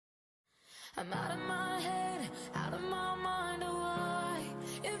I'm out of my head, out of my mind, why?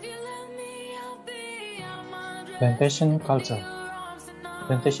 If you let me, I'll be out my dread. Plantation culture.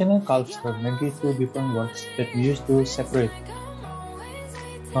 Plantation and culture may be two different words that we use to separate.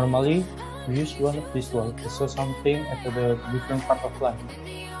 Normally, we use one of these words to show something at a different part of life.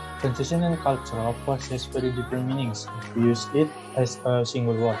 Plantation and culture, of course, has very different meanings if we use it as a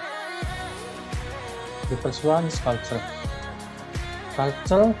single word. The first one is culture.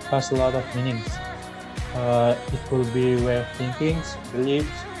 Culture has a lot of meanings. It could be way of thinking, beliefs,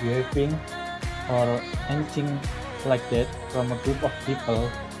 behaving, or anything like that from a group of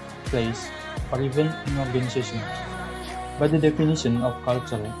people, place, or even an organization. But the definition of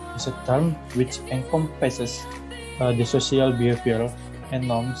culture is a term which encompasses the social behavior and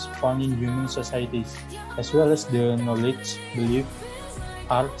norms found in human societies, as well as the knowledge, belief,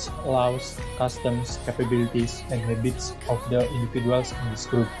 arts, laws, customs, capabilities, and habits of the individuals in this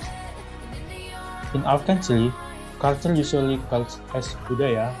group. In our country, culture usually called as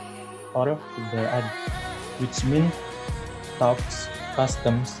budaya or kebudayaan, which means thoughts,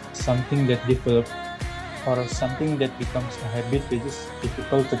 customs, something that develops or something that becomes a habit which is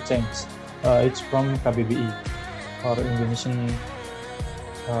difficult to change. It's from KBBI or Indonesian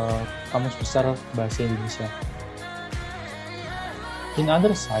Kamus Besar Bahasa Indonesia. In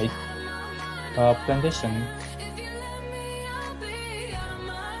other side, plantation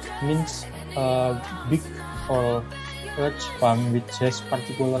means a big or large farm which has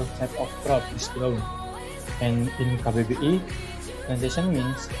particular type of crop is grown. And in KBBI, plantation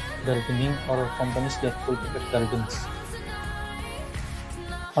means gardening or companies that cultivate gardens.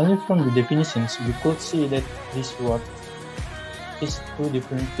 Only from the definitions, we could see that this word is two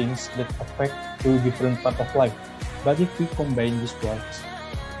different things that affect two different parts of life. But if we combine these words,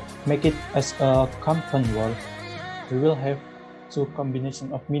 make it as a compound word, we will have two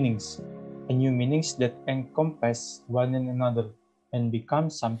combinations of meanings, and new meanings that encompass one and another, and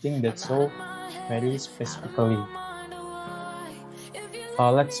become something that's so very specifically.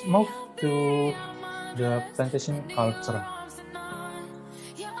 Let's move to the plantation culture.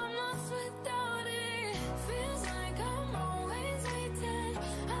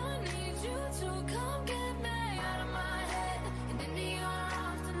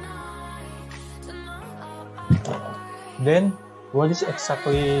 Then, what is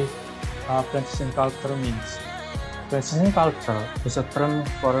exactly plantation culture means? Plantation culture is a term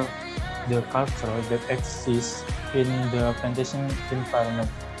for the culture that exists in the plantation environment.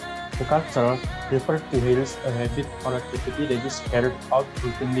 The culture refers to a habit or activity that is carried out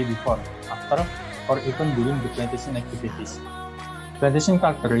routinely before, after, or even during the plantation activities. Plantation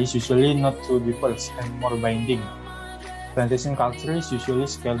culture is usually not too diverse and more binding. Plantation culture is usually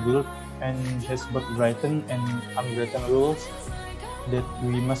scale-built and has both written and unwritten rules that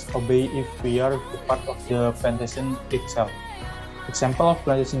we must obey if we are the part of the plantation itself. Examples of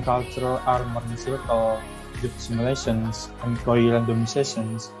plantation culture are morning circle, job simulations, employee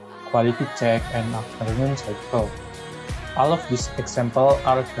randomizations, quality check, and afternoon cycle. All of these examples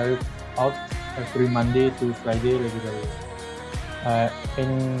are carried out every Monday to Friday regularly.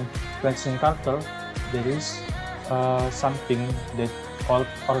 In plantation culture, there is something that called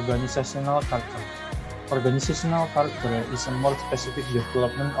organizational culture. Organizational culture is a more specific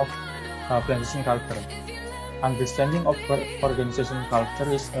development of plantation culture. Understanding of organizational culture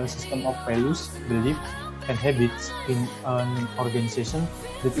is a system of values, beliefs, and habits in an organization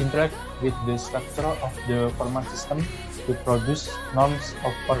that interact with the structure of the formal system to produce norms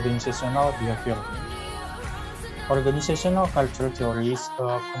of organizational behavior. Organizational culture theory is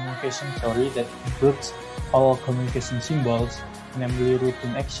a communication theory that includes all communication symbols, namely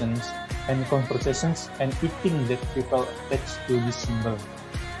routine actions and conversations and eating that people attach to this symbol.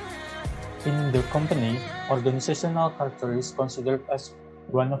 In the company, organizational culture is considered as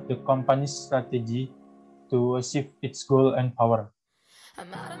one of the company's strategy to achieve its goal and power.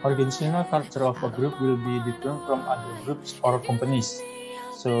 Organizational culture of a group will be different from other groups or companies,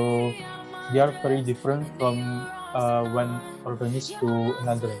 so they are very different from one organism to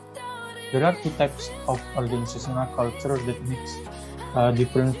another. There are two types of organizational culture that mix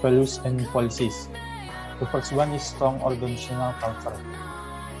different values and policies. The first one is strong organizational culture.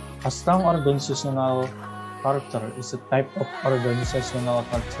 A strong organizational culture is a type of organizational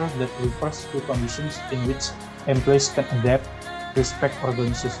culture that refers to conditions in which employees can adapt, respect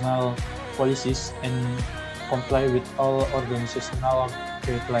organizational policies, and comply with all organizational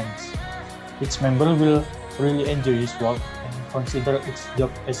guidelines. Each member will really enjoy his work and consider its job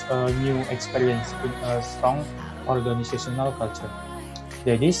as a new experience in a strong organizational culture.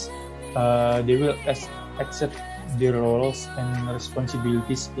 That is, they will accept their roles and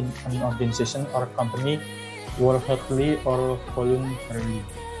responsibilities in an organization or company wholeheartedly or voluntarily.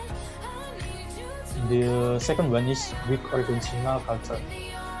 The second one is weak organizational culture.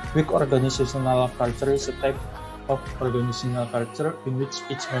 Weak organizational culture is a type of organizational culture in which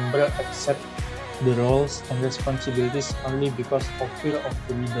each member accepts the roles and responsibilities only because of fear of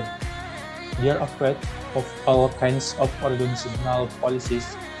the leader. They are afraid of all kinds of organizational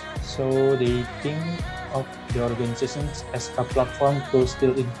policies, so they think of the organizations as a platform to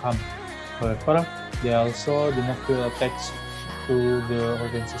steal income. However, they also do not feel attached to the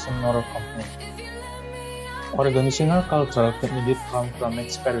organization or company. Organizational culture can indeed come from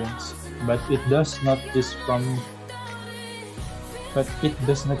experience, but it does not just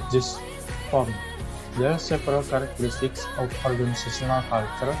form. There are several characteristics of organizational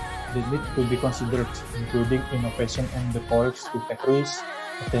culture that need to be considered, including innovation and the courage to take risks,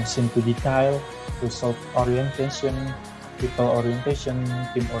 attention to detail, result orientation, people orientation,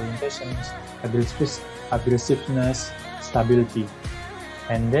 team orientation, aggressiveness, stability.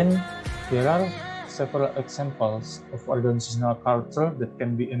 And then there are several examples of organizational culture that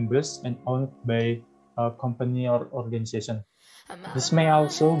can be embraced and owned by a company or organization. This may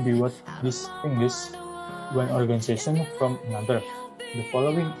also be what distinguishes one organization from another. The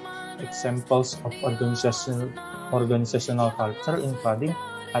following examples of organizational culture including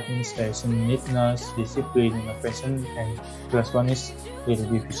administration neatness, discipline, innovation, and the last one is the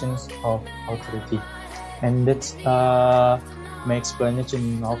divisions of authority. And that's my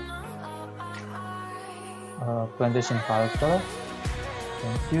explanation of plantation culture.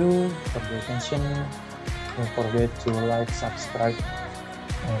 Thank you for the attention. Don't forget to like, subscribe,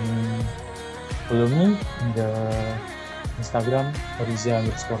 and follow me in the Instagram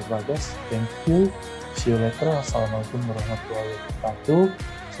Oryza_Bagas. Thank you. See you later. Wassalamualaikum warahmatullahi wabarakatuh.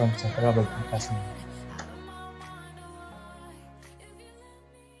 Salam sejahtera bagi kita semua.